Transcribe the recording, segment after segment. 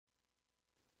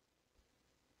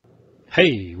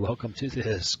Hey, welcome to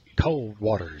this Cold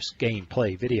Waters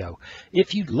gameplay video.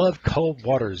 If you love Cold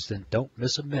Waters, then don't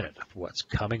miss a minute of what's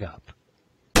coming up.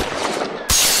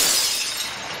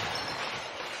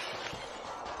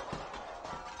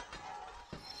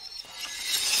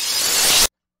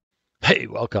 Hey,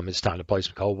 welcome. It's time to play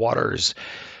some Cold Waters.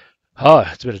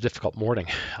 It's been a difficult morning.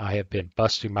 I have been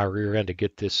busting my rear end to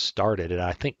get this started, and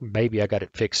I think maybe I got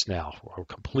it fixed now. A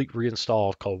complete reinstall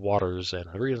of Cold Waters and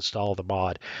a reinstall of the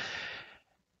mod.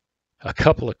 A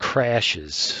couple of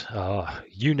crashes,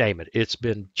 you name it. It's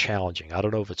been challenging. I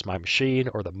don't know if it's my machine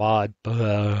or the mod,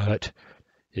 but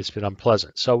it's been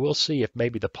unpleasant. So we'll see if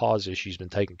maybe the pause issue's been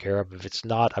taken care of. If it's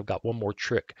not, I've got one more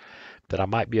trick that I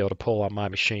might be able to pull on my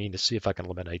machine to see if I can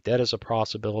eliminate that as a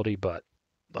possibility, but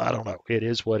I don't know. It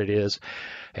is what it is,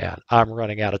 and I'm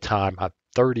running out of time. I'm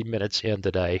 30 minutes in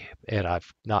today, and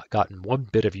I've not gotten one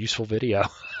bit of useful video.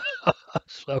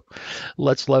 So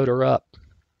let's load her up.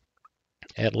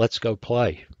 And let's go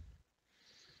play.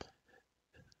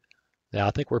 Now,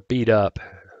 I think we're beat up.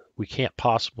 We can't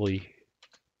possibly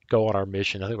go on our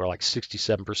mission. I think we're like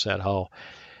 67% hull.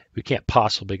 We can't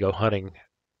possibly go hunting.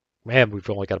 Man, we've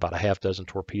only got about a half dozen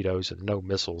torpedoes and no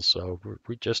missiles, so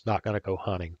we're just not going to go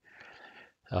hunting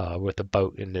with a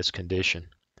boat in this condition.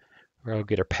 We're going to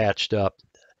get her patched up.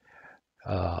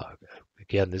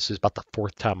 Again, this is about the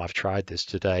fourth time I've tried this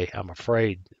today. I'm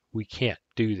afraid we can't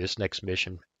do this next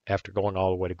mission after going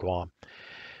all the way to Guam.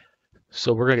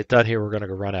 So we're going to get done here. We're going to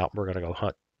go run out. We're going to go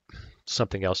hunt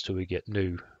something else till we get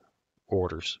new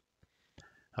orders.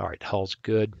 All right, hull's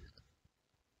good.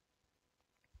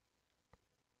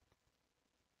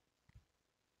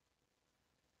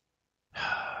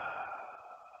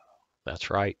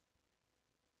 That's right.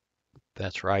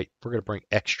 That's right. We're going to bring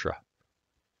extra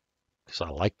because I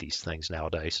like these things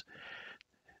nowadays.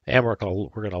 And we're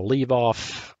going to leave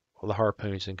off the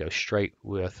harpoons and go straight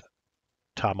with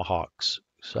tomahawks.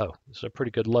 So it's a pretty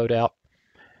good loadout.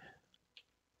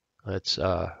 Let's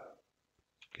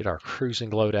get our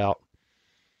cruising loadout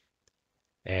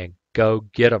and go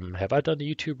get them. Have I done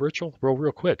the YouTube ritual?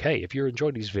 Real quick. Hey, if you're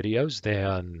enjoying these videos,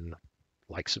 then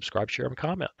like, subscribe, share, and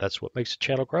comment. That's what makes the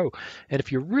channel grow. And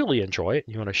if you really enjoy it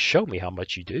and you want to show me how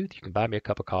much you do, you can buy me a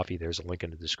cup of coffee. There's a link in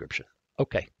the description.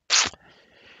 Okay.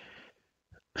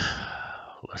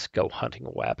 Let's go hunting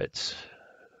wabbits.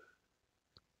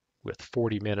 With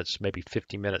 40 minutes, maybe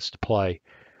 50 minutes to play.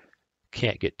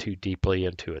 Can't get too deeply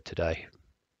into it today.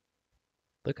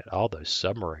 Look at all those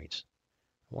submarines.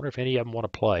 I wonder if any of them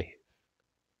want to play.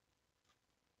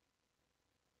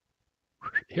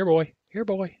 Here, boy. Here,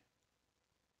 boy.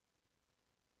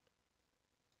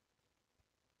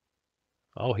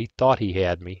 Oh, he thought he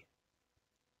had me.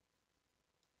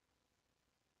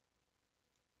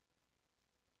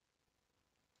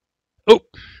 Oh,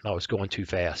 I was going too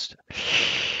fast.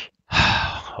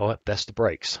 Oh, that's the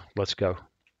brakes. Let's go.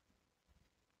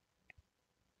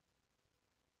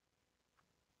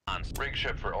 Rig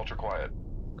ship for ultra quiet.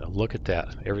 Now look at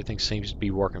that. Everything seems to be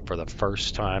working for the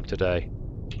first time today.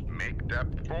 Make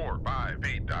depth 4 by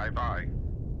feet, dive by.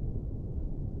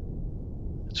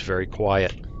 It's very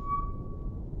quiet.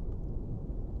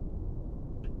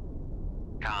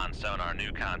 Con sonar,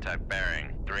 new contact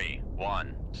bearing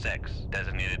 316,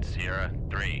 designated Sierra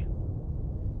 3.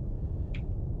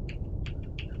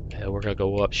 Yeah, we're gonna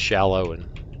go up shallow and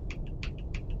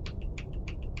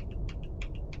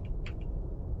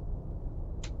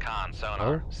Con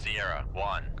sonar, Sierra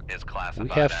 1 is classified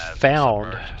we have as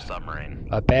found submerged submarine.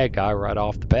 a bad guy right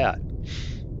off the bat.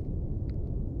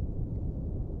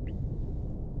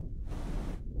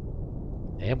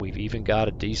 And we've even got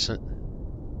a decent.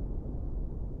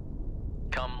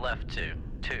 Come left to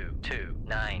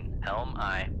 229 Helm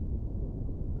I.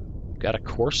 Got a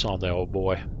course on the old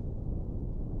boy.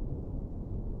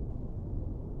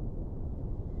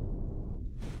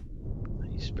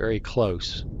 He's very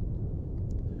close.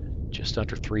 Just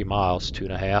under 3 miles,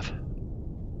 2.5.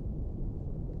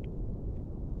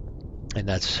 And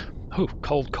that's, oh,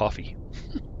 cold coffee.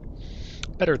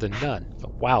 Better than none.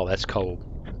 But wow, that's cold.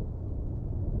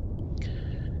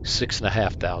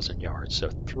 6,500 yards, so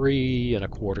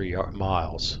 3.25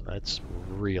 miles. That's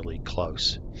really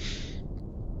close.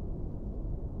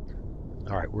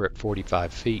 All right, we're at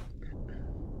 45 feet.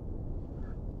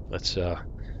 Let's Con,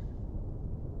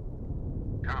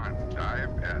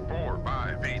 dive at 4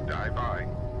 by feet, dive by.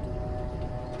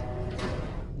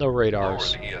 no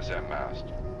radars. Lower the ESM mast.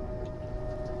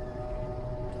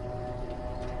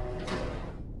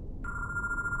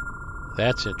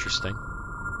 That's interesting.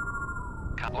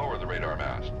 Lower the radar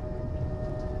mast.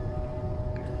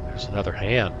 There's another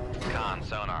hand. Con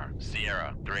sonar,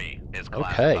 Sierra 3 is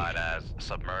classified as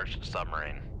submerged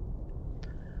submarine.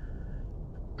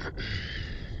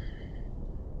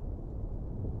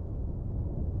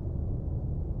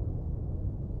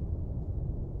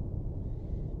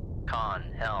 Con,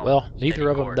 helm. Well, steady neither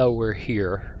of them course. know we're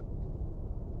here.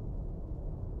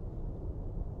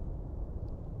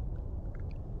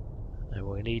 And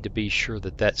we need to be sure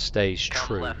that that stays Come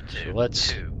true. left So 2,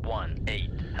 let's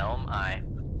 218, helm aye.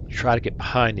 try to get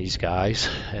behind these guys.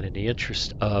 And in the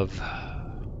interest of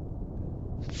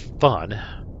fun,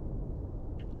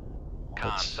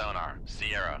 Con let's, sonar,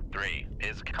 Sierra 3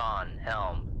 is Con,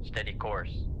 helm, steady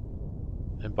course.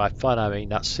 and by fun I mean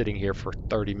not sitting here for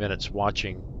 30 minutes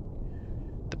watching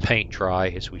the paint dry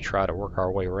as we try to work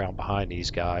our way around behind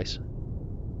these guys.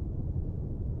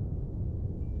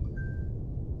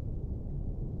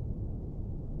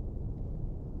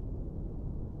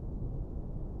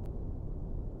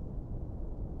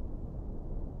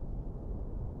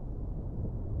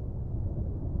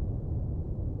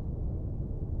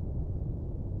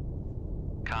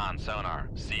 Con sonar,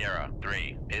 Sierra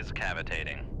 3 is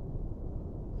cavitating.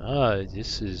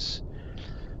 This is...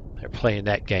 They're playing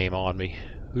that game on me.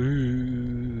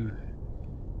 Ooh.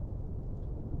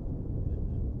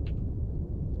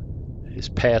 His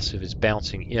passive is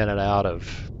bouncing in and out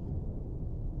of...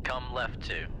 Come left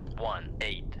 2,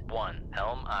 181,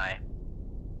 helm aye.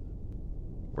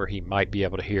 where he might be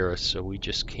able to hear us, so we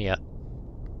just can't...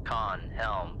 Con,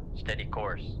 helm, steady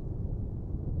course.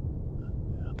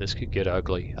 This could get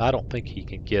ugly. I don't think he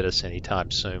can get us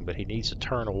anytime soon, but he needs to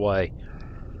turn away.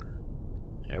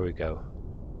 There we go.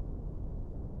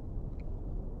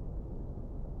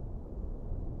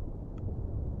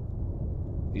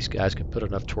 These guys can put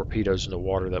enough torpedoes in the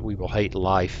water that we will hate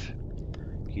life.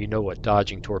 You know what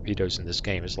dodging torpedoes in this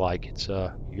game is like. It's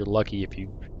you're lucky if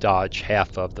you dodge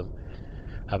half of them.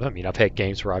 I mean, I've had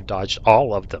games where I've dodged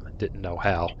all of them and didn't know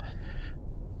how.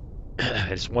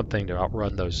 It's one thing to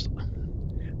outrun those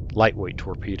lightweight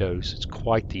torpedoes. It's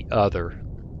quite the other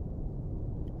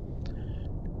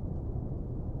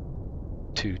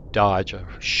to dodge a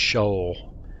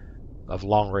shoal of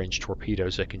long-range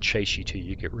torpedoes that can chase you till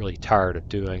you get really tired of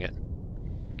doing it.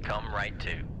 Come right 2,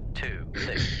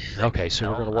 266. Okay, so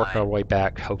we're going to work our way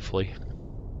back, hopefully,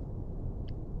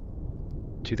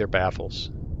 to their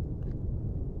baffles.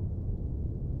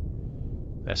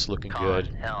 That's looking Con, good.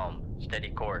 helm,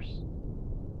 steady course.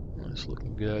 That's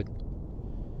looking good.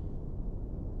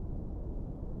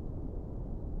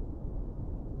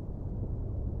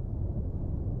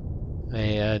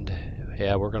 And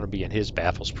yeah, we're going to be in his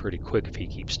baffles pretty quick if he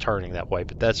keeps turning that way,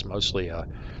 but that's mostly a,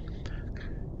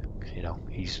 you know,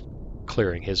 he's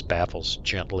clearing his baffles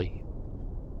gently.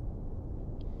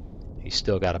 He's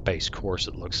still got a base course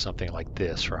that looks something like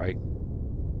this, right?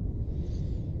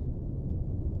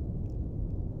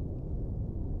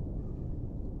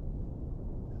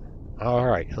 All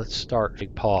right, let's start.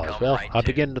 Big pause. Come Well, right I 2,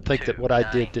 begin to think that what I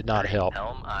did not 293, help.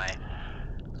 Helm aye.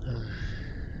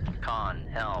 Con,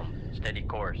 helm, steady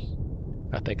course.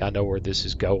 I think I know where this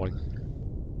is going.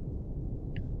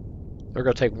 We're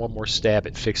going to take one more stab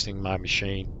at fixing my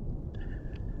machine,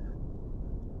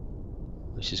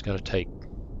 which is going to take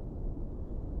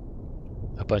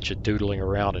a bunch of doodling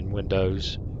around in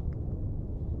Windows,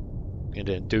 and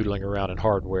then doodling around in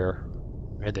hardware,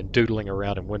 and then doodling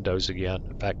around in Windows again.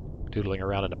 In fact, doodling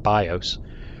around in the BIOS.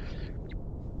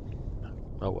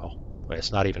 Oh well,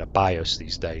 it's not even a BIOS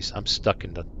these days. I'm stuck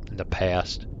in the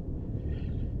past.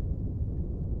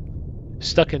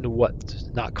 Stuck into what's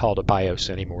not called a BIOS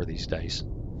anymore these days.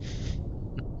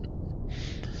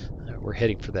 We're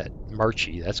heading for that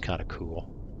Murchie. That's kind of cool.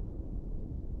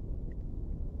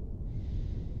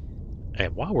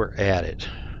 And while we're at it,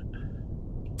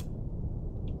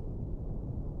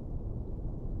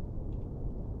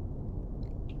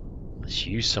 let's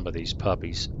use some of these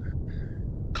puppies.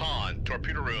 Con,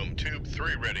 torpedo room, tube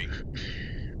 3 ready.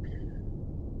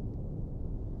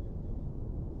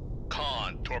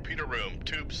 Con, torpedo room,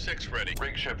 tube 6 ready.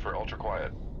 Rig ship for ultra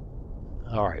quiet.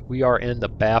 All right, we are in the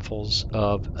baffles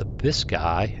of this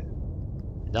guy,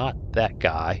 not that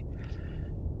guy.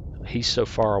 He's so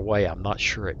far away, I'm not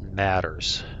sure it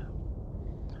matters.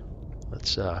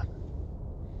 Let's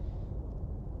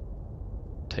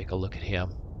take a look at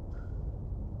him.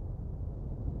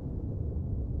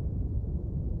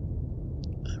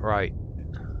 Right.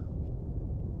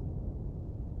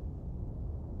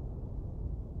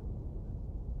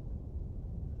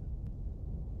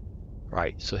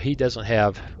 Right, so he doesn't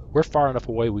have... We're far enough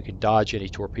away we can dodge any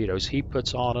torpedoes he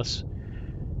puts on us.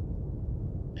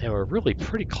 And we're really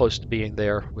pretty close to being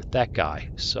there with that guy.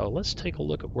 So let's take a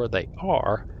look at where they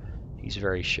are. He's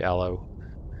very shallow.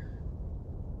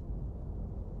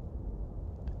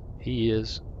 He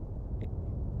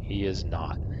He is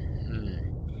not.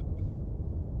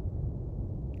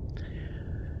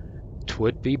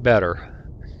 Twould be better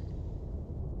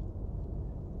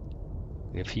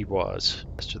if he was.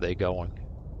 Are they going?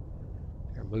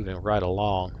 They're moving right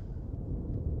along.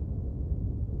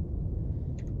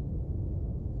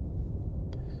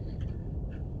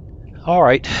 All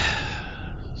right,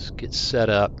 let's get set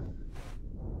up.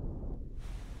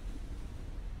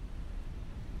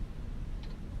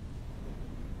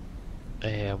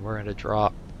 And we're going to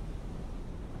drop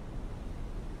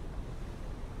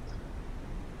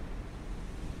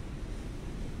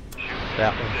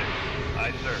that one.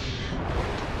 Aye, sir.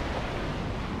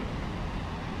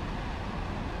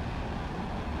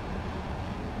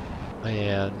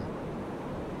 And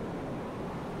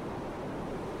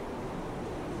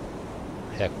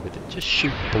heck with it. Just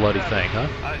shoot the bloody thing, huh?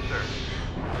 Aye, sir.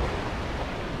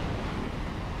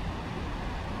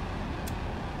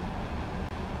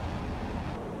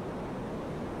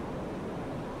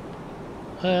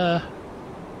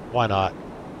 Why not?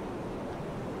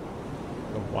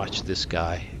 Go watch this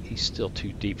guy. He's still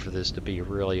too deep for this to be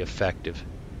really effective.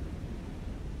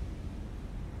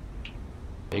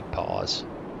 Big pause.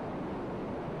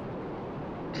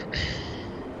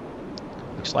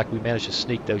 Looks like we managed to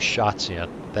sneak those shots in.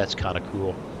 That's kind of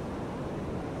cool.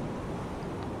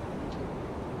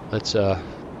 Let's Shoot 1.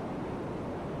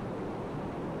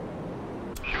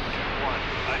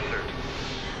 Aye, sir.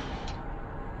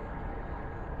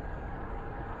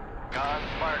 Con,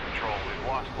 fire control. We've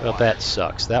lost the well, wire. that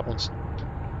sucks.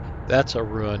 That's a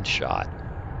ruined shot.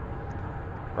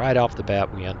 Right off the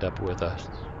bat, we end up with a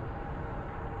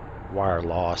wire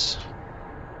loss.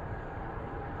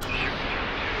 Shoot 2-2.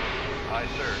 Aye,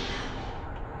 sir.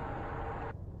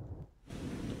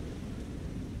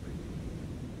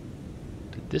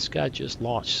 Did this guy just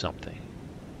launch something?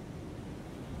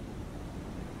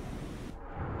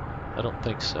 I don't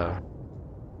think so.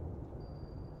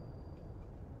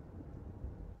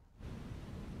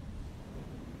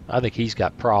 I think he's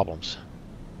got problems.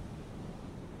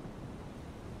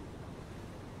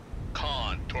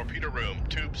 Con, torpedo room,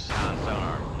 tubes. Con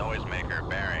sonar, noisemaker,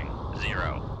 bearing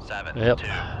 072. Yep.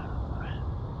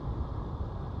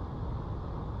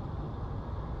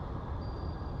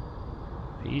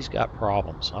 He's got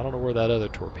problems. I don't know where that other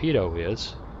torpedo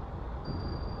is.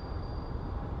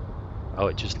 Oh,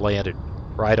 it just landed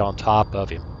right on top of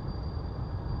him.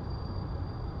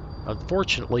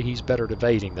 Unfortunately, he's better at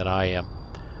evading than I am.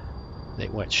 They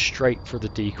went straight for the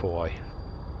decoy.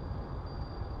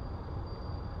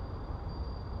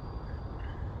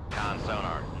 Con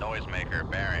sonar, noisemaker,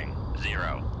 bearing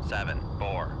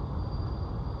 074.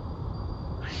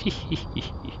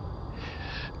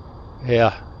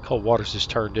 Yeah, Cold Waters has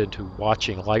turned into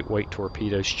watching lightweight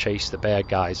torpedoes chase the bad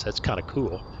guys. That's kind of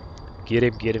cool. Get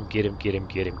him, get him, get him, get him,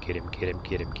 get him, get him, get him,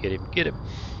 get him, get him, get him.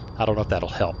 I don't know if that'll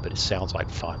help, but it sounds like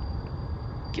fun.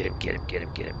 Get him, get him, get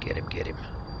him, get him, get him, get him.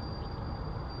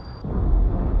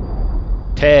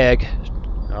 Tag.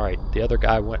 All right, the other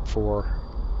guy went for...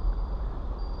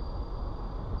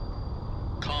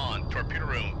 Con, torpedo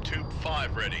room, tube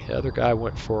 5 ready. The other guy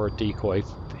went for a decoy.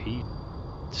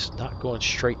 He's not going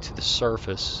straight to the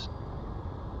surface.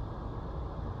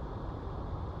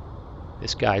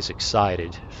 This guy's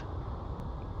excited.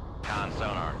 Con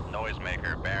sonar,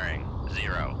 noisemaker, bearing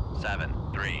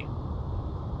 073.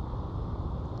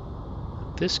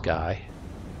 This guy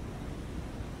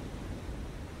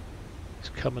is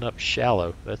coming up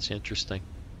shallow. That's interesting.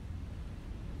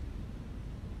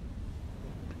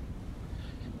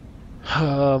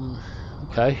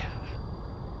 Okay.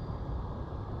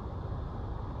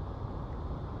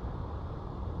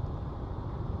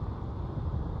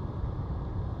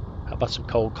 How about some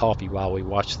cold coffee while we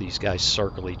watch these guys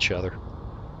circle each other?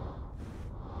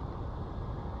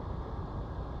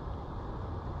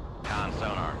 Con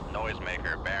sonar,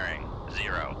 noisemaker, bearing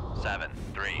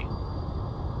 073.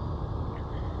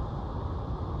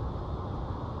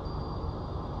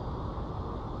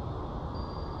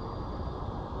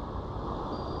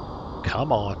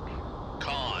 Come on.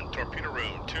 Con, torpedo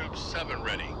room, tube 7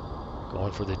 ready.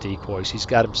 Going for the decoys. He's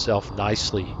got himself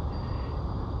nicely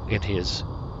in his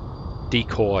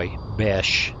decoy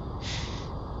mesh.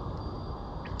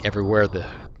 Everywhere the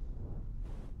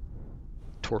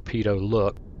torpedo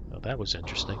looked. Well, that was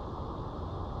interesting.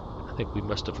 I think we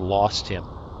must have lost him.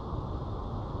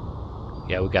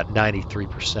 Yeah, we got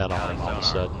 93% on him all of a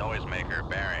sudden. Noisemaker,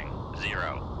 bearing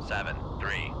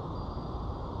 073.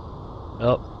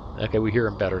 Oh, okay, we hear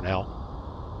him better now.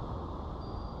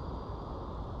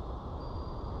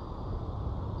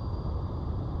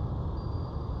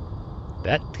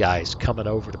 That guy's coming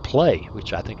over to play,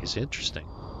 which I think is interesting.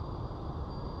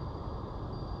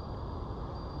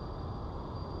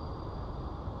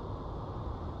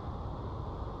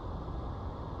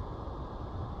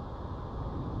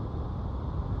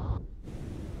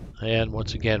 And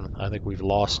once again, I think we've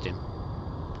lost him.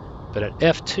 But an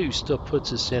F2 still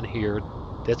puts us in here.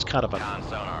 That's kind of Con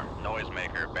sonar,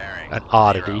 noisemaker bearing an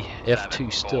oddity. 0, F2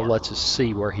 7, still 4. lets us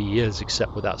see where he is,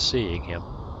 except without seeing him.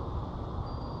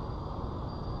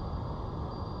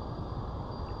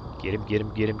 Get him, get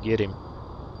him, get him, get him.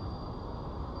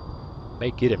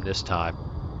 May get him this time.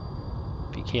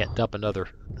 If he can't dump another...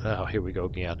 Oh, here we go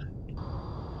again.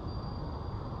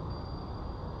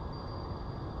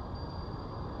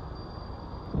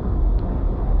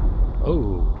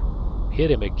 Oh, hit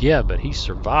him again, but he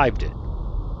survived it.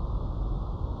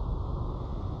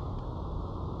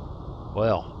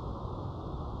 Well.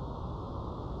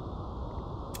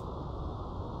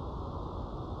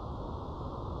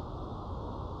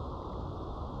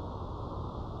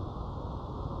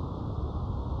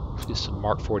 Just some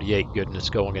Mark 48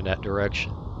 goodness going in that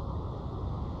direction.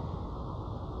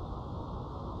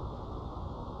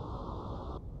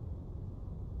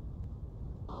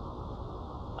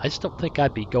 I just don't think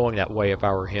I'd be going that way if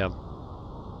I were him.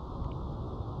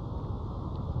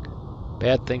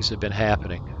 Bad things have been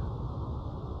happening.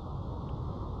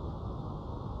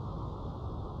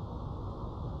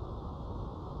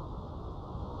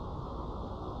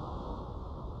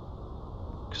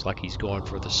 Looks like he's going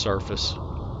for the surface.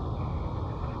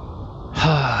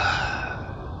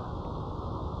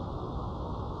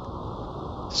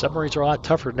 Submarines are a lot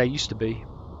tougher than they used to be.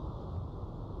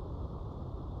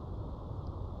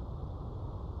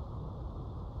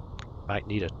 Might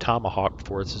need a Tomahawk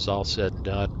before this is all said and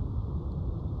done.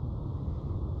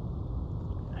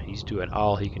 He's doing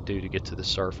all he can do to get to the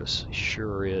surface. He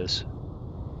sure is.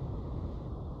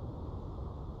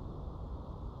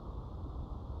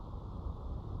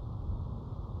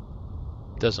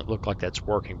 Doesn't look like that's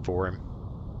working for him.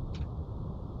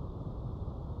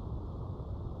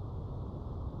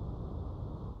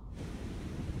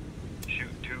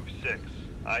 Shoot tube 6.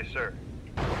 Aye, sir.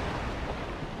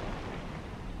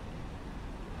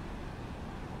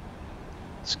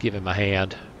 Let's give him a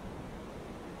hand.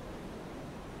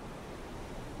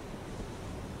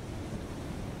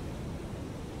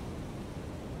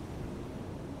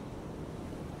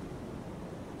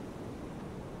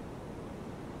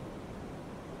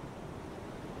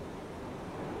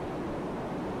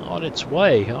 On its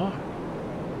way, huh?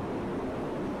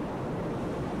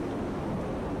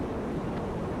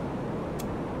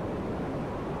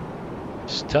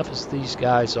 As tough as these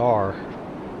guys are,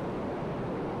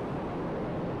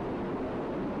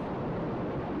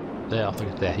 now look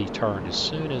at that, he turned as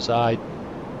soon as as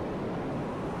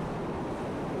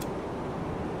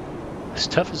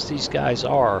tough as these guys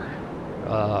are,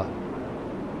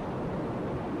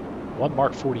 one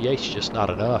Mark 48 is just not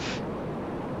enough.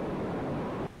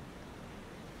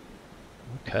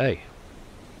 Okay.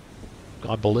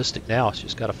 Gone ballistic now. It's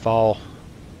just got to fall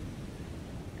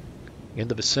in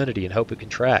the vicinity and hope it can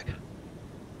track.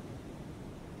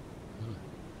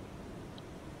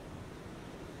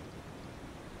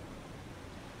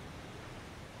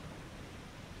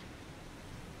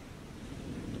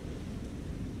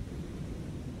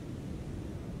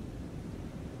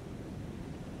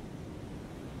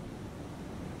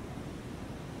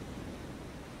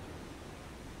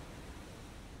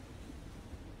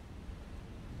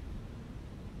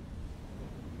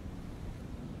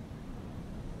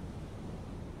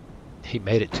 He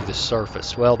made it to the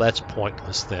surface. Well, that's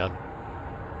pointless then.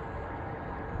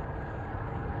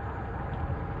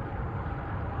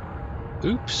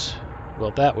 Oops.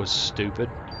 Well, that was stupid.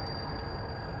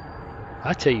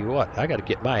 I tell you what, I got to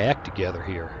get my act together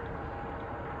here.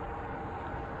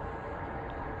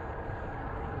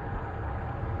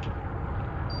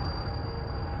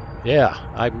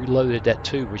 Yeah, I reloaded that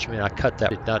tube, which means I cut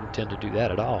that. Did not intend to do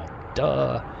that at all.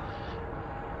 Duh.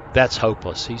 That's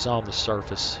hopeless. He's on the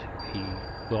surface. He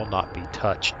will not be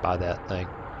touched by that thing.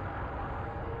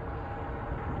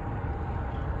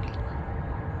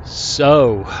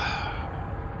 So,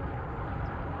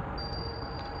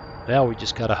 now we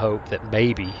just gotta hope that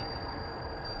maybe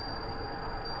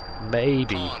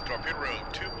Con, torpedo room,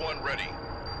 tube 1 ready.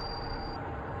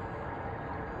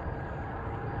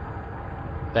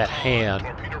 that Con, hand,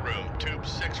 torpedo room, tube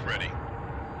 6 ready.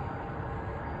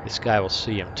 this guy will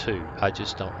see him too. I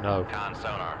just don't know. Con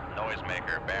sonar,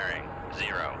 noisemaker bearing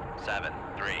 0, 7,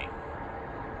 3.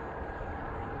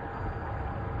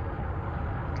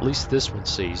 At least this one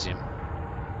sees him.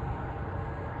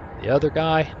 The other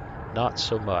guy, not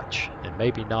so much, and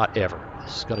maybe not ever.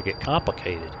 This is going to get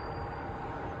complicated.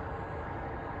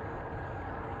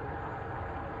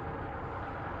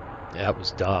 That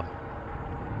was dumb.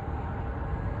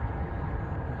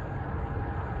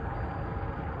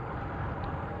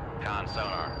 Con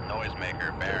sonar,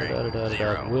 noisemaker bearing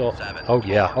Da-da-da-da-da. 074. Oh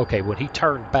yeah, okay, when he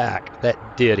turned back,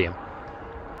 that did him.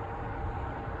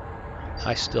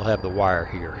 I still have the wire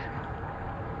here.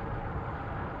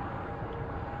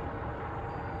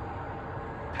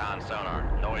 Con sonar,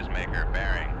 noisemaker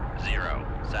bearing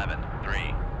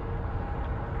 073.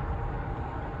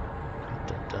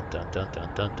 Dun dun dun dun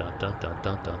dun dun dun dun dun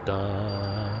dun dun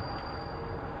dun.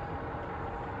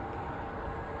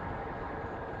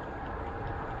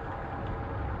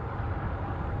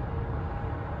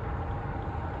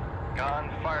 Con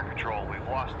fire control, we've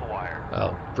lost the wire.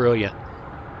 Oh, brilliant.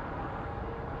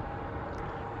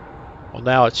 Well,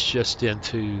 now it's just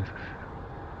into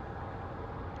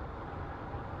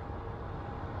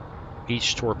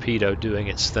each torpedo doing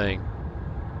its thing.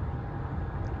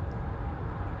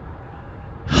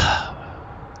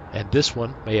 And this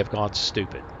one may have gone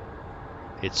stupid.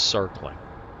 It's circling.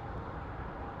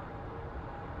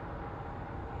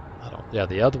 Yeah,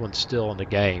 the other one's still in the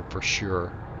game for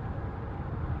sure.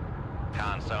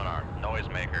 Con sonar,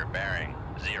 noisemaker bearing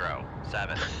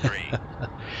 073.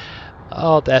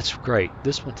 Oh, that's great.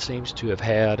 This one seems to have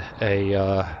had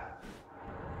a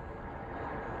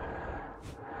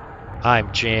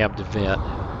I'm jammed event.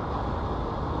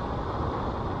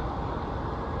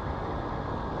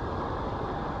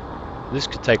 This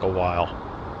could take a while.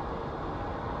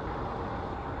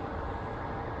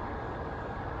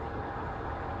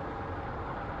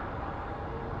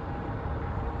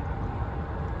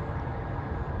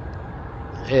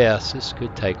 Yes, this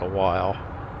could take a while.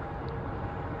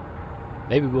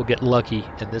 Maybe we'll get lucky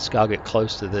and this guy will get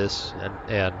close to this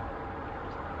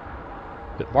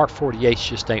but Mark 48s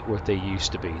just ain't what they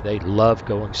used to be. They love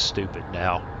going stupid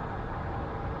now.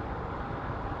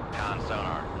 Con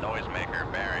sonar,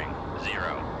 noisemaker bearing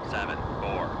 074.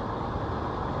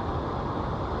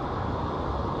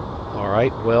 All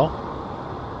right, well,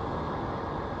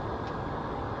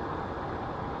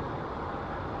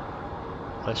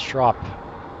 let's drop.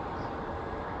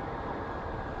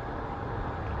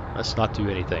 Let's not do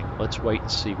anything. Let's wait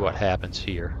and see what happens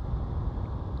here.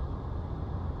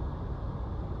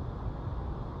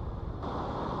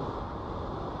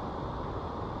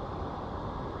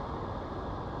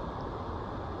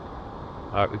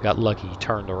 All right, we got lucky. He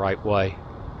turned the right way.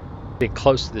 Getting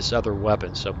close to this other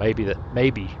weapon, so maybe.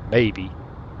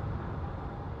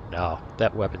 No,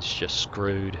 that weapon's just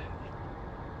screwed.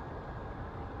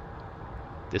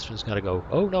 This one's gonna go.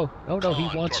 Oh no! Oh no! He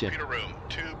wants him. Torpedo room,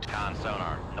 tube. Con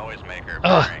sonar, noisemaker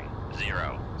Ugh. bearing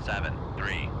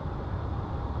 073.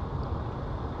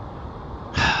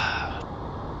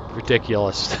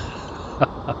 Ridiculous.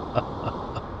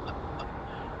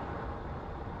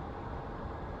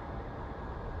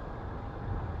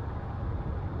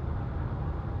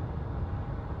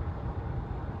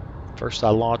 First I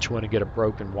launch one and get a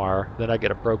broken wire, then I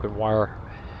get a broken wire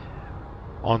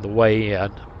on the way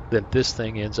in, then this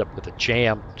thing ends up with a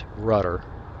jammed rudder.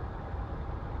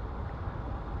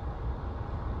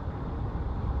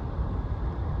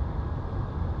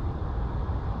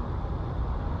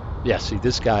 Yeah, see,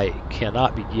 this guy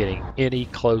cannot be getting any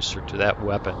closer to that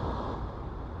weapon,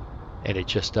 and it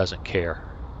just doesn't care.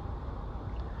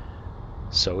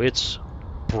 So it's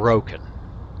broken.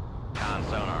 Con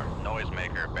sonar,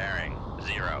 noisemaker bearing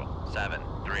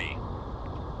 073.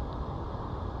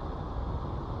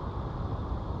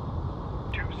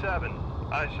 27.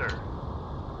 Aye, sir.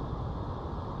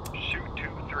 Shoot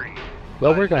 23.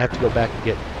 Well, Aye, we're going to sir. have to go back and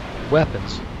get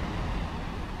weapons.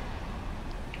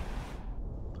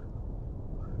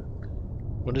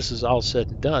 When this is all said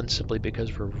and done, simply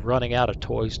because we're running out of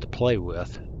toys to play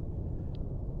with.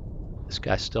 This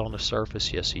guy's still on the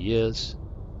surface. Yes, he is.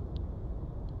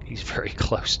 He's very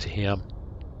close to him.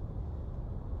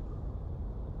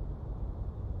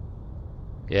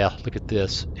 Yeah, look at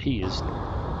this. He is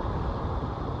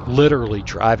literally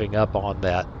driving up on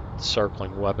that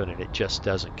circling weapon, and it just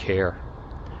doesn't care.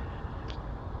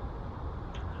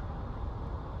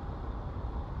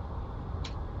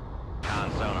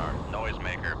 Con sonar,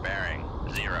 noisemaker bearing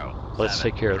 073. Let's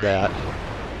take care of that.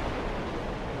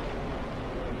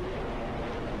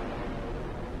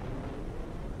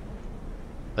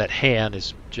 That hand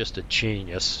is just a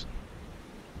genius.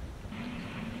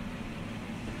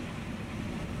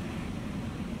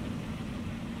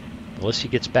 Unless he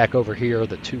gets back over here,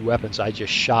 the two weapons I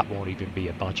just shot won't even be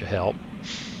a bunch of help.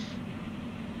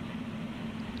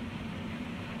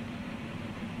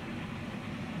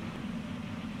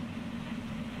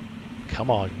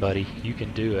 Come on, buddy. You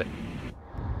can do it.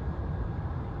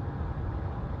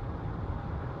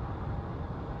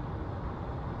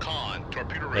 Con,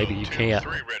 torpedo room, Maybe you tube can't.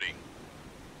 3 ready.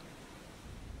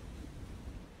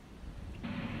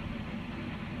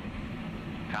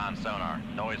 sonar,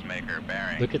 noisemaker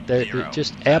bearing. Look at that, 0, it's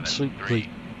just 7, absolutely 3.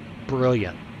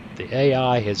 brilliant. The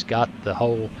AI has got the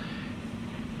whole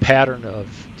pattern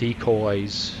of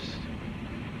decoys.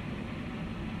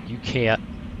 You can't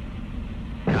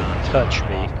touch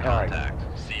me. All right,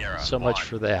 Contact. Sierra. so much 1,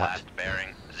 for that. Last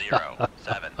bearing 0,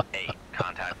 7, 8.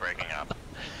 Contact breaking up.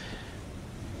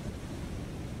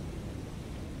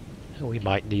 We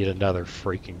might need another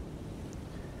freaking...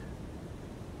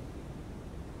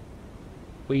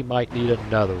 We might need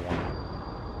another one.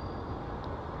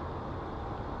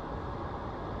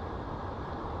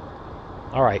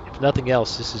 Alright, if nothing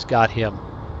else, this has got him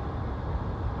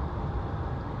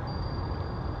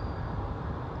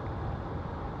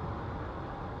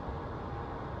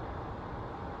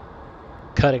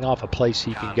cutting off a place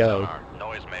he can go. Sonar,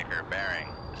 noisemaker bearing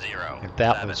 0, And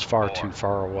that 7, one's far 4. too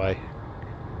far away.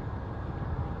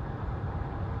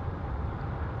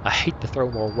 I hate to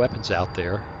throw more weapons out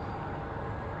there.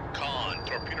 Con,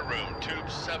 torpedo room,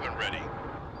 tube 7 ready.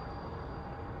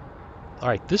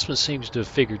 Alright, this one seems to have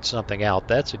figured something out.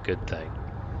 That's a good thing.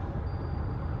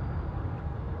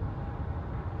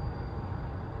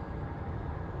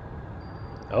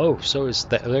 Oh, so is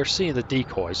that they're seeing the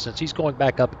decoys. Since he's going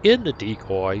back up in the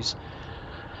decoys,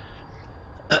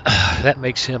 that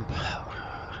makes him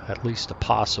at least a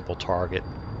possible target.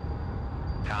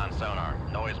 Con sonar,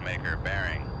 noisemaker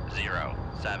bearing 0,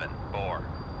 7, 4.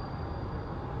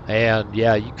 And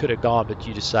yeah, you could have gone, but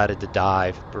you decided to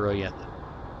dive. Brilliant.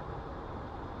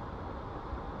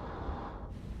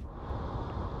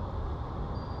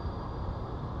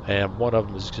 And one of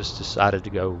them has just decided to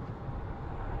go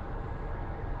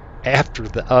after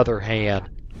the other hand.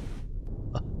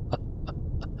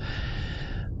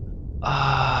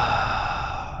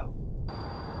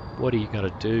 What are you going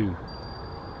to do?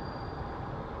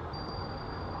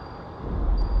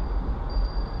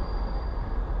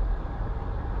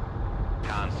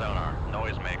 Con sonar,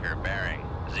 noisemaker bearing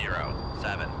 0,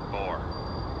 7, 4.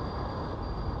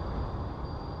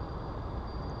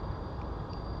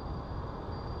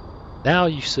 Now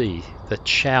you see the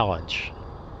challenge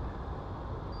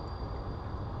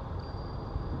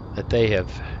that they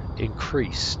have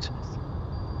increased,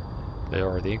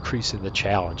 or the increase in the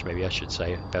challenge, maybe I should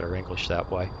say in better English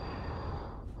that way.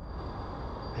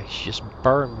 They just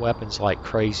burn weapons like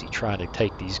crazy trying to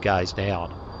take these guys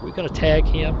down. Are we going to tag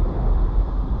him?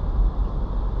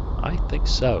 I think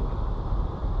so.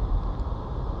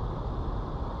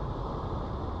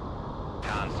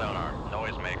 Con sonar,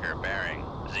 noisemaker bearing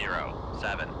 0,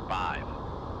 7, 5.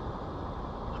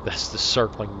 That's the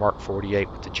circling Mark 48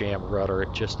 with the jam rudder.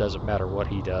 It just doesn't matter what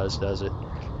he does it?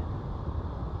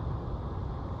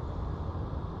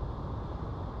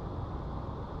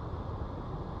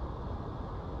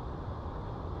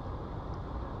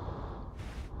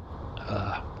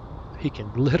 He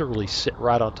can literally sit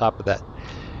right on top of that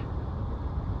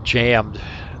jammed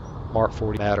Mark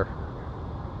 40 matter.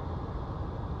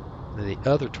 And the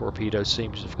other torpedo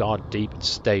seems to have gone deep and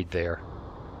stayed there.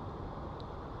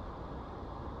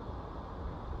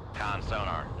 Con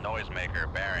sonar,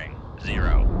 noisemaker bearing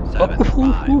 0, 7, 5.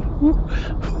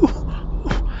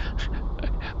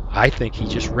 I think he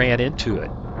just ran into it.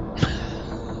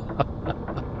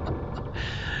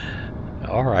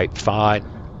 All right, fine.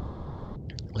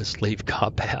 Let's leave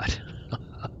combat.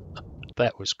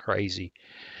 That was crazy.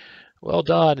 Well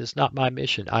done. It's not my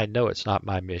mission. I know it's not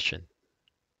my mission.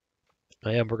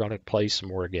 And we're going to play some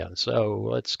more again. So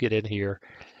let's get in here.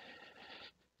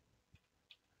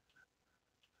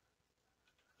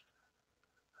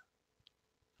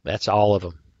 That's all of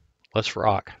them. Let's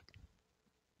rock.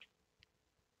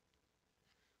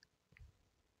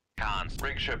 Cons.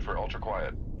 Rig ship for ultra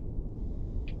quiet.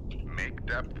 Make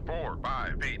depth 4,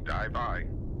 5 feet, dive by.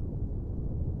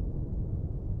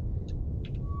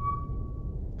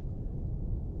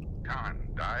 Con,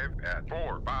 dive at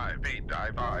 4, 5 feet,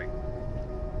 dive by.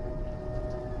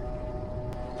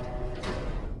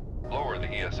 Lower the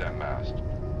ESM mast.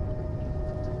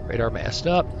 Radar mast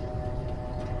up.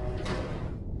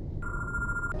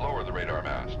 Lower the radar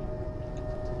mast.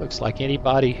 Looks like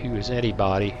anybody who is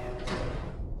anybody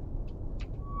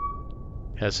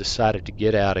has decided to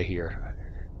get out of here.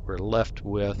 We're left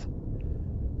with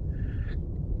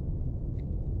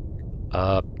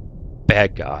a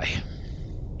bad guy.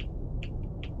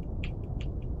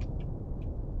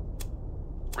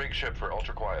 Rig ship for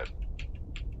ultra quiet.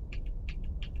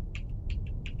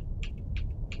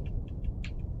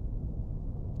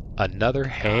 Another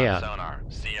hand. Sonar,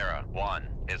 Sierra 1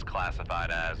 is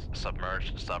classified as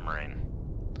submerged submarine.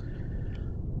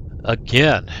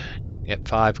 Again, at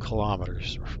 5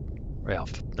 kilometers. Well,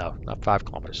 no, not 5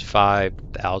 kilometers.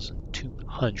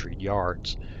 5,200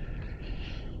 yards.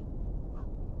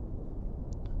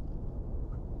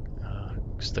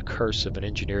 It's the curse of an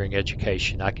engineering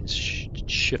education. I can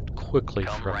shift quickly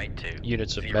Come from right to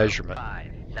units of 0, measurement.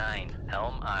 5, 9,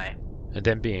 helm I. And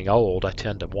then being old, I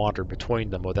tend to wander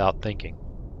between them without thinking.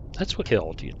 That's what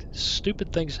killed you.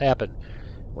 Stupid things happen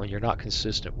when you're not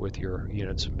consistent with your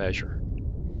units of measure.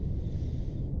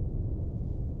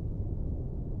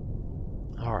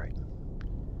 All right.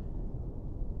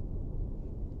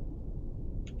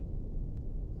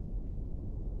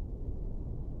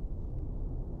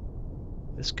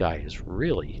 This guy is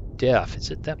really deaf.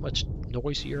 Is it that much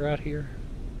noisier out here?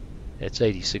 It's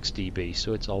 86 dB,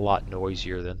 so it's a lot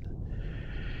noisier than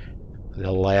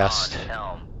the last. Con,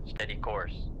 helm, steady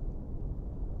course.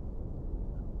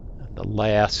 The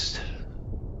last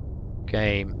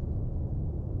game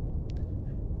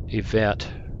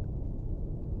event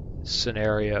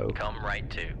scenario. Come right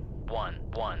to 1,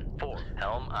 1, 4,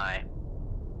 helm I.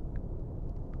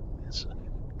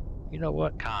 You know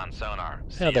what? Con sonar.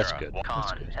 Yeah, Sierra. that's good. That's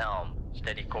Con, good. helm,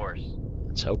 steady course.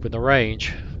 Let's open the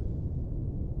range.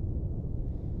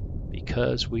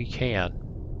 Because we can.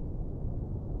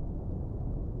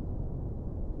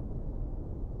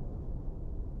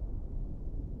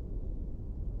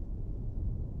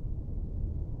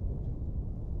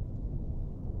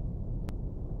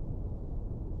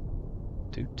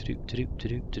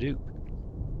 Do.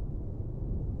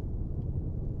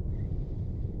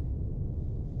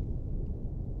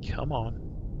 Come on.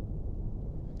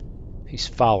 He's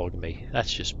followed me.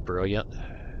 That's just brilliant.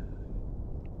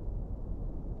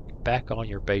 Back on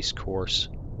your base course.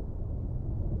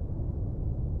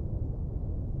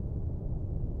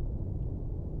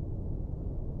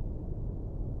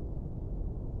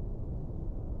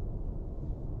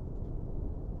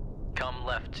 Come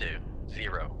left to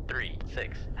 0, 3,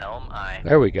 6, helm I.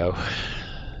 There we go.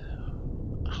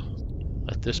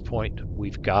 At this point,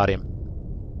 we've got him.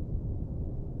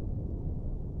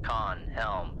 Con,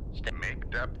 helm, steady. Make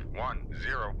depth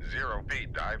 100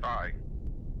 feet, dive I.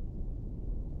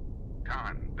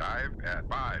 Con, dive at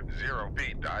 50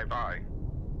 feet, dive I.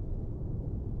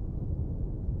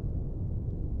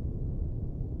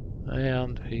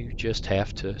 And you just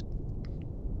have to...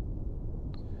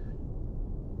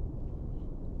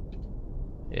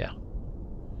 Yeah.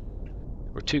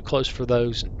 We're too close for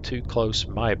those, and too close,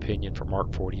 in my opinion, for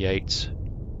Mark 48s.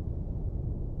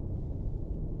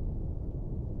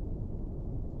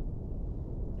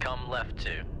 Come left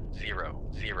to 0,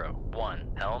 0,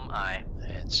 1, helm I.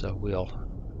 And so we'll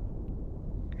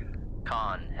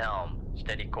Con, helm,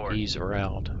 steady course. ease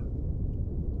around.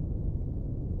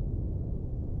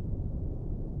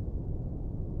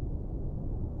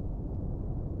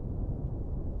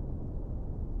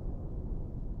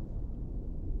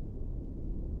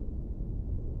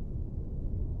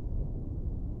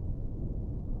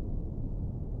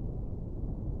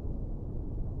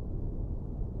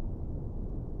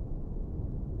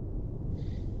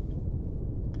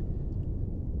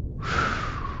 Whew.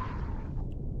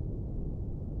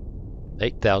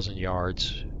 8,000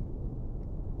 yards.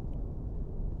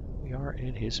 We aren't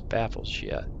in his baffles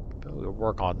yet, but we'll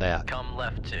work on that. Come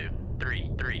left to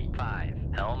 3, 3, 5,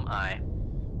 helm I.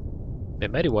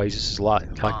 In many ways, this is a lot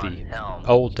like Con, the helm,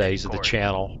 old steady days of the course.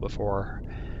 channel before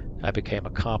I became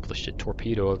accomplished at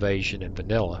torpedo evasion in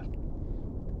vanilla.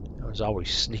 I was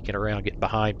always sneaking around, getting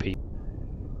behind people,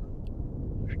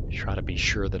 trying to be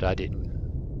sure that I didn't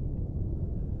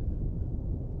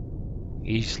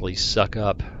easily suck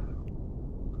up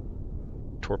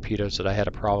torpedoes that I had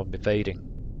a problem evading.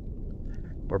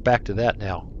 We're back to that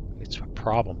now. It's a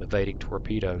problem evading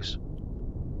torpedoes.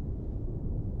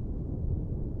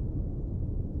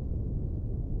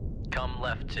 Come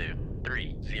left to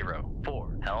 3, 0,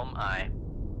 4, helm I.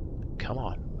 Come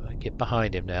on, get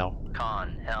behind him now.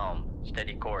 Con, helm,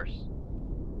 steady course.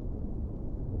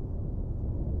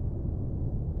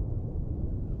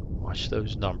 Watch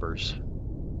those numbers.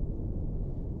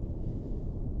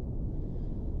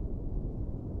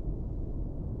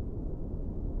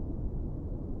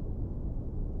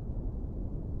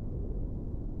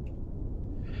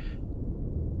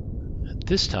 At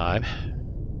this time,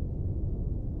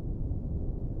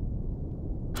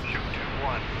 Shoot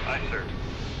 2-1. Aye, sir.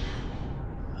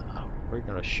 we're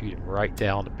going to shoot him right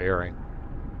down the bearing,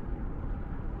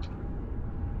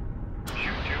 Shoot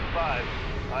 2-5.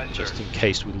 Aye, sir. just in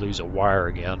case we lose a wire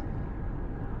again.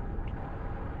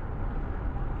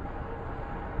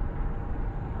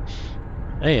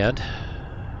 And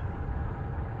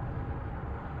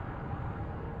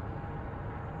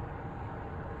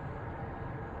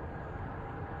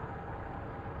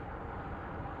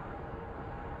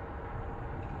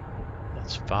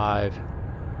that's 5.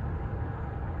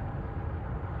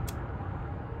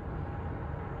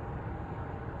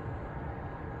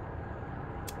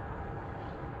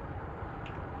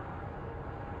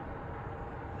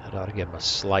 That ought to give him a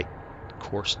slight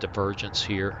course divergence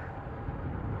here.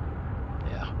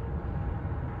 Yeah.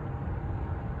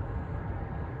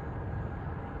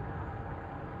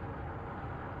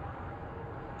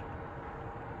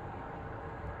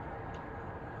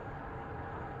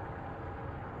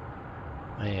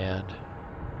 And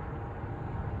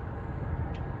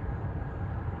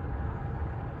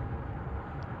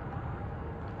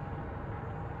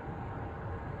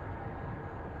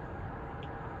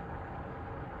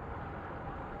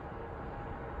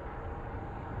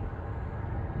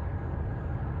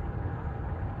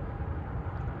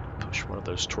push one of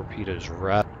those torpedoes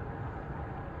right.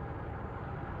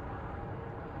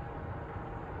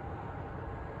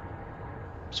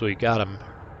 So he got him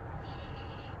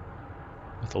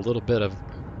with a little bit of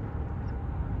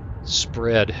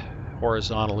spread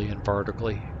horizontally and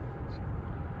vertically.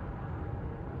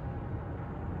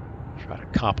 Try to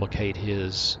complicate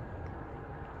his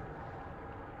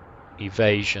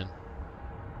evasion.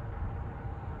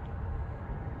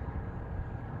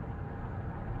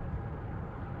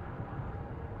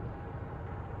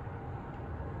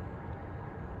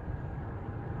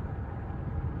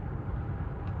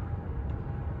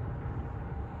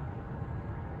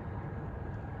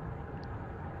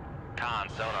 Con,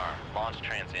 sonar, launch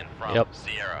transient from Yep.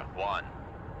 Sierra 1.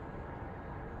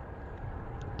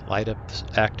 Light up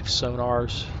the active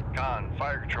sonars. Con,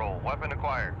 fire control, weapon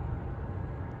acquired.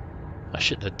 I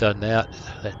shouldn't have done that.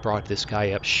 That brought this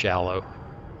guy up shallow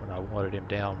when I wanted him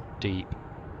down deep.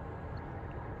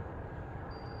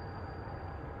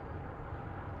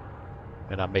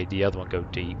 And I made the other one go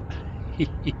deep.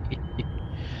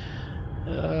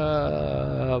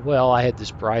 Well, I had this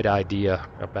bright idea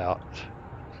about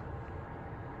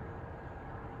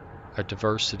a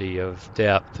diversity of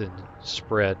depth and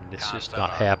spread, and it's Con, just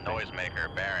not sonar, happening.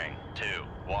 noisemaker bearing 2,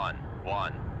 1,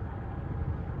 1.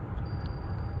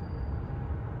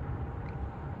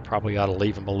 Probably ought to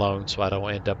leave him alone so I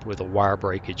don't end up with a wire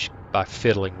breakage by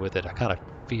fiddling with it. I kind of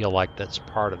feel like that's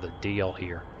part of the deal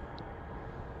here.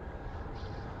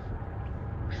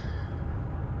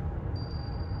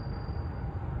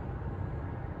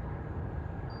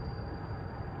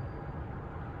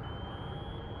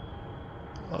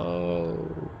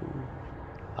 Oh,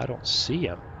 I don't see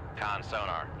him. Con,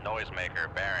 sonar,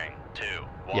 noisemaker bearing 2,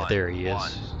 1. Yeah, there he is.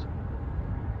 1.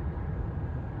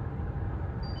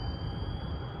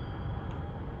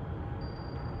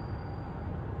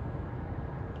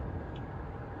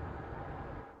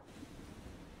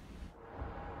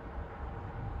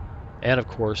 And of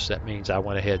course, that means I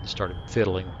went ahead and started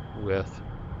fiddling with,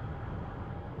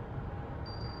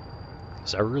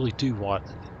 because I really do want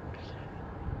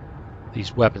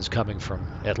these weapons coming from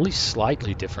at least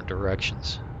slightly different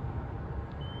directions.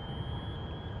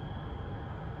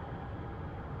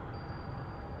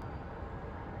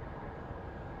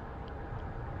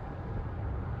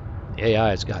 The AI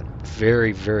has gotten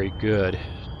very, very good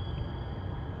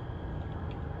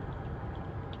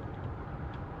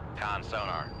Con,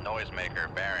 sonar,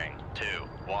 noisemaker bearing 2,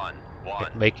 1, 1.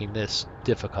 at making this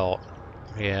difficult,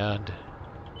 and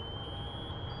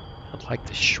I'd like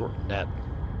to shorten that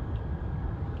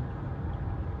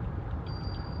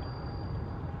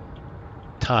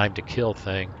time to kill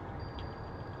thing.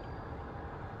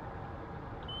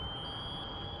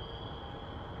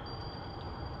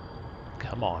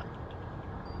 Come on.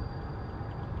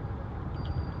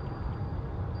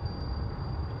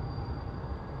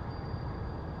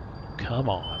 Come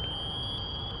on.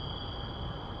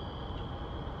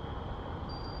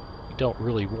 You don't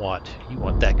really want, you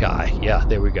want that guy. Yeah,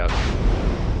 there we go.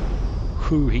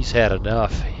 Whew, he's had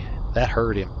enough. That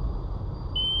hurt him.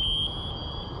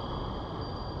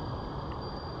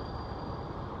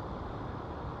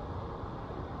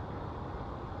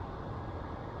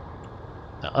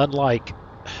 Now, unlike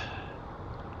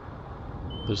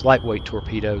those lightweight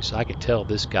torpedoes, I can tell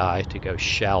this guy to go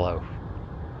shallow.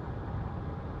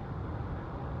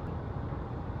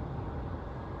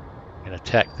 And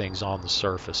attack things on the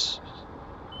surface.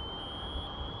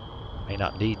 May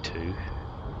not need to.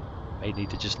 May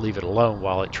need to just leave it alone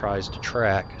while it tries to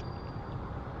track.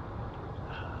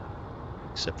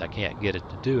 Except I can't get it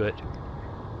to do it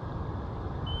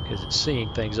because it's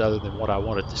seeing things other than what I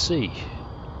want it to see.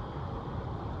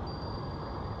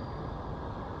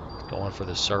 It's going for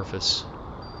the surface.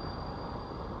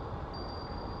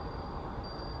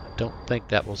 I don't think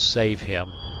that will save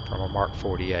him from a Mark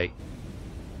 48.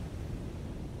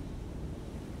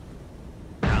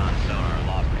 Con, sonar,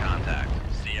 lost contact.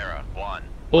 Sierra 1.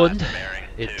 Und Last bearing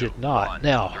it 2, did not. 1,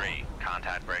 Now, 3.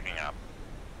 Contact breaking up.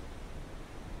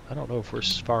 I don't know if we're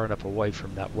far enough away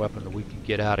from that weapon that we can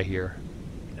get out of here.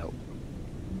 Nope.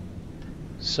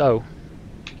 So,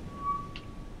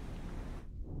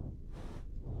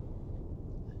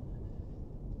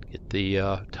 get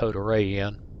the towed array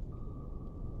in.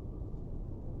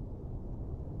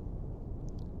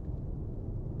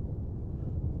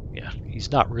 Yeah,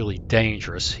 he's not really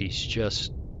dangerous. He's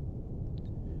just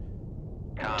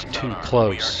Con too sonar,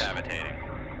 close. We are cavitating.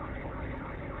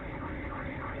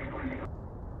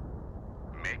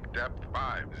 Make depth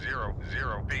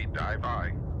 500 feet. Dive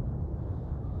I.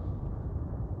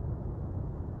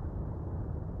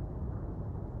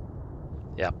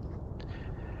 Yep.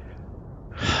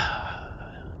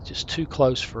 Just too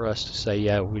close for us to say,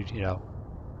 yeah, we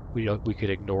could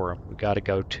ignore him. We got to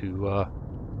go to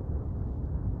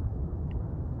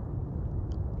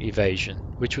evasion,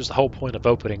 which was the whole point of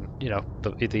opening,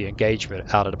 the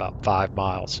engagement out at about 5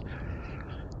 miles.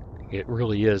 It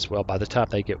really is. Well, by the time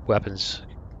they get weapons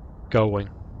going,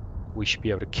 we should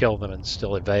be able to kill them and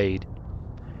still evade.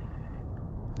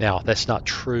 Now, that's not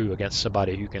true against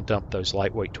somebody who can dump those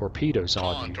lightweight torpedoes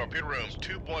on Con, you torpedo room,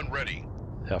 tube 1 ready.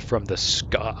 from the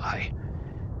sky.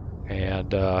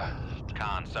 And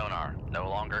Con sonar, no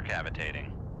longer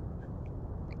cavitating.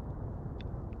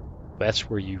 that's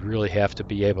where you really have to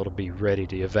be able to be ready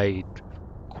to evade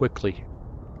quickly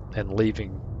and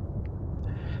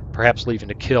perhaps leaving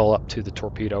the kill up to the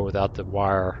torpedo without the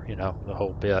wire, the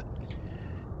whole bit.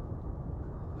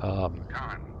 Con,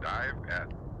 dive at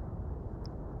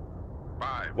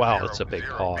 500 Wow, that's a big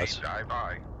feet. pause. Dive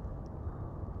I.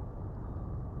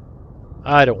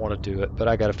 I don't want to do it, but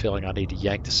I got a feeling I need to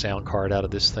yank the sound card out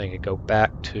of this thing and go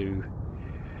back to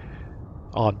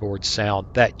onboard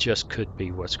sound. That just could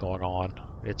be what's going on.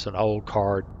 It's an old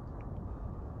card,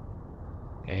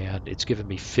 and it's giving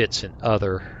me fits in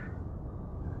other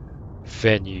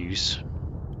venues,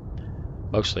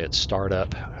 mostly at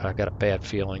startup. I got a bad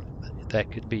feeling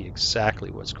that could be exactly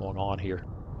what's going on here.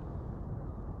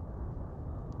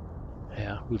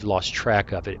 Yeah, we've lost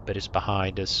track of it, but it's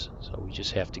behind us, so we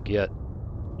just have to get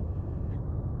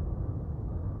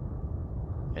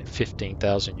that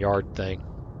 15,000 yard thing.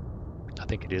 I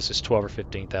think it is. It's 12 or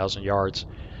 15,000 yards.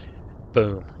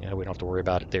 Boom. We don't have to worry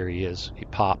about it. There he is. He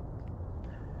popped.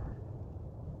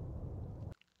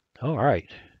 All right.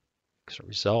 Some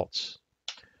results.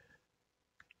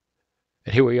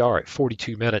 And here we are at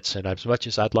 42 minutes. And as much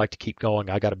as I'd like to keep going,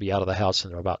 I got to be out of the house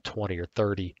in about 20 or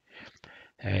 30.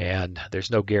 And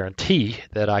there's no guarantee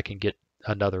that I can get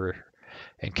another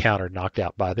encounter knocked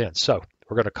out by then. So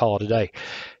we're going to call it a day.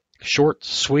 Short,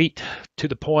 sweet, to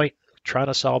the point, trying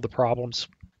to solve the problems.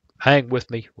 Hang with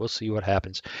me. We'll see what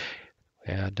happens.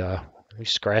 And we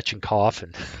scratch and cough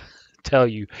and tell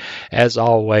you, as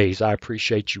always, I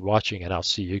appreciate you watching, and I'll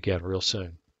see you again real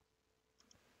soon.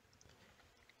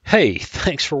 Hey,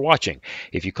 thanks for watching.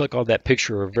 If you click on that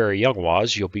picture of Very Young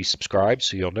Waz, you'll be subscribed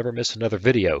so you'll never miss another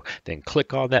video. Then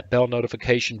click on that bell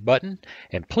notification button,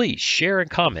 and please share and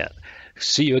comment.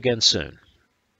 See you again soon.